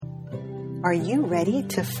Are you ready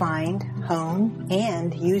to find, hone,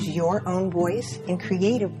 and use your own voice in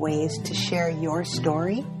creative ways to share your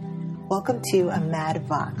story? Welcome to A Mad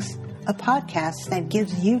Vox, a podcast that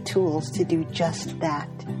gives you tools to do just that.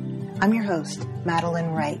 I'm your host, Madeline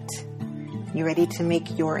Wright. You ready to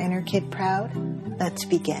make your inner kid proud? Let's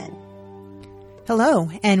begin. Hello,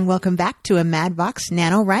 and welcome back to A Mad Vox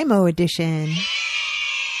NaNoWriMo edition.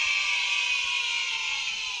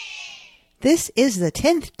 This is the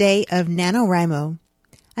 10th day of NaNoWriMo.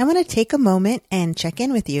 I want to take a moment and check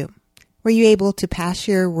in with you. Were you able to pass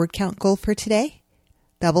your word count goal for today?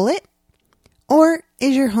 Double it? Or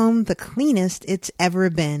is your home the cleanest it's ever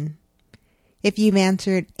been? If you've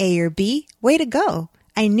answered A or B, way to go.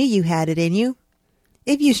 I knew you had it in you.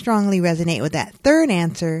 If you strongly resonate with that third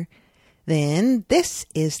answer, then this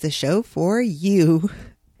is the show for you.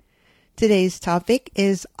 Today's topic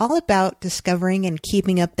is all about discovering and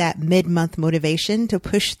keeping up that mid-month motivation to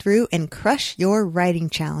push through and crush your writing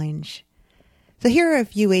challenge. So here are a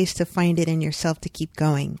few ways to find it in yourself to keep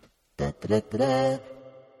going.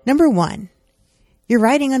 Number 1, you're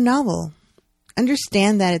writing a novel.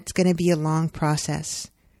 Understand that it's going to be a long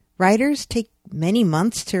process. Writers take many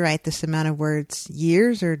months to write this amount of words,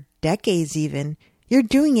 years or decades even. You're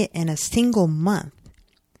doing it in a single month.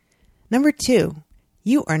 Number 2,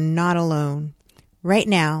 you are not alone. Right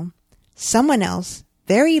now, someone else,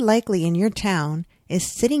 very likely in your town,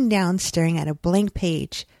 is sitting down staring at a blank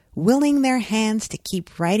page, willing their hands to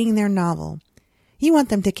keep writing their novel. You want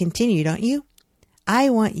them to continue, don't you? I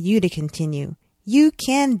want you to continue. You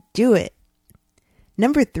can do it.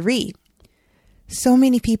 Number 3, so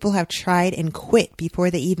many people have tried and quit before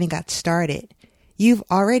they even got started. You've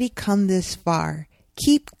already come this far.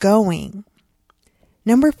 Keep going.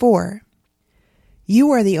 Number 4,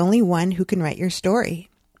 you are the only one who can write your story.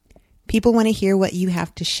 People want to hear what you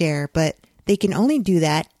have to share, but they can only do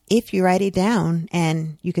that if you write it down,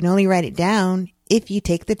 and you can only write it down if you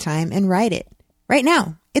take the time and write it. Right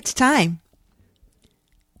now, it's time.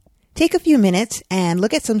 Take a few minutes and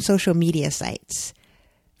look at some social media sites.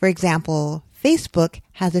 For example, Facebook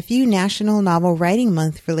has a few National Novel Writing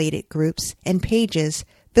Month related groups and pages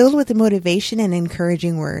filled with motivation and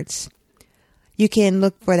encouraging words. You can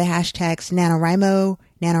look for the hashtags NaNoWriMo,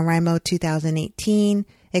 NaNoWriMo18,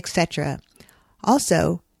 etc.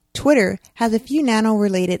 Also, Twitter has a few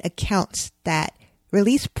nano-related accounts that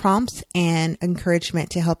release prompts and encouragement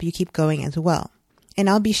to help you keep going as well. And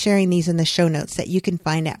I'll be sharing these in the show notes that you can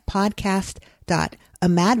find at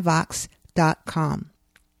podcast.amadvox.com.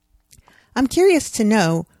 I'm curious to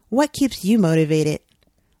know what keeps you motivated.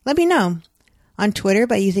 Let me know on Twitter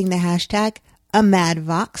by using the hashtag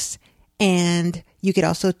 #AMadVox. And you could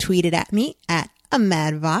also tweet it at me at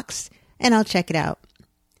 @AMadVox, and I'll check it out.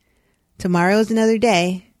 Tomorrow's another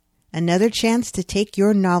day, another chance to take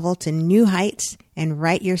your novel to new heights and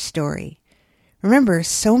write your story. Remember,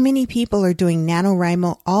 so many people are doing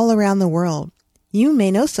NaNoWriMo all around the world. You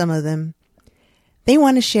may know some of them. They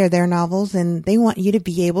want to share their novels, and they want you to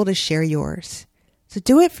be able to share yours. So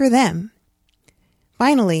do it for them.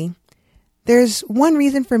 Finally, there's one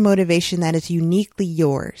reason for motivation that is uniquely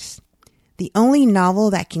yours. The only novel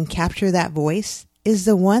that can capture that voice is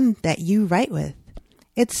the one that you write with.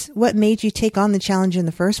 It's what made you take on the challenge in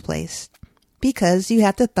the first place, because you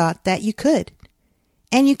had the thought that you could.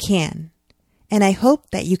 And you can. And I hope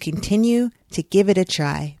that you continue to give it a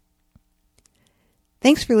try.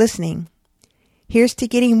 Thanks for listening. Here's to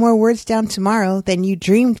getting more words down tomorrow than you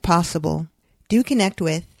dreamed possible. Do connect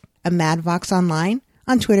with A Mad Vox online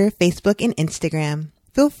on Twitter, Facebook, and Instagram.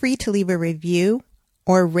 Feel free to leave a review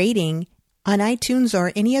or rating on iTunes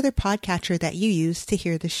or any other podcatcher that you use to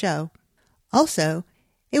hear the show. Also,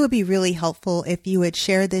 it would be really helpful if you would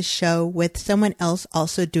share this show with someone else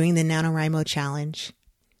also doing the NaNoWriMo challenge.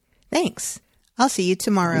 Thanks. I'll see you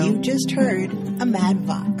tomorrow. You just heard A Mad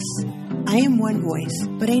Vox. I am one voice,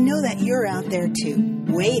 but I know that you're out there too,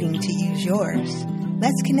 waiting to use yours.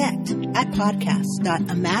 Let's connect at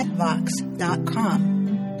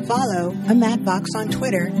podcast.amadvox.com. Follow A Mad Vox on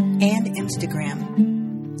Twitter and Instagram.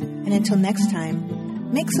 And until next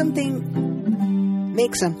time, make something,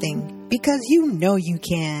 because you know you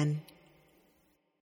can.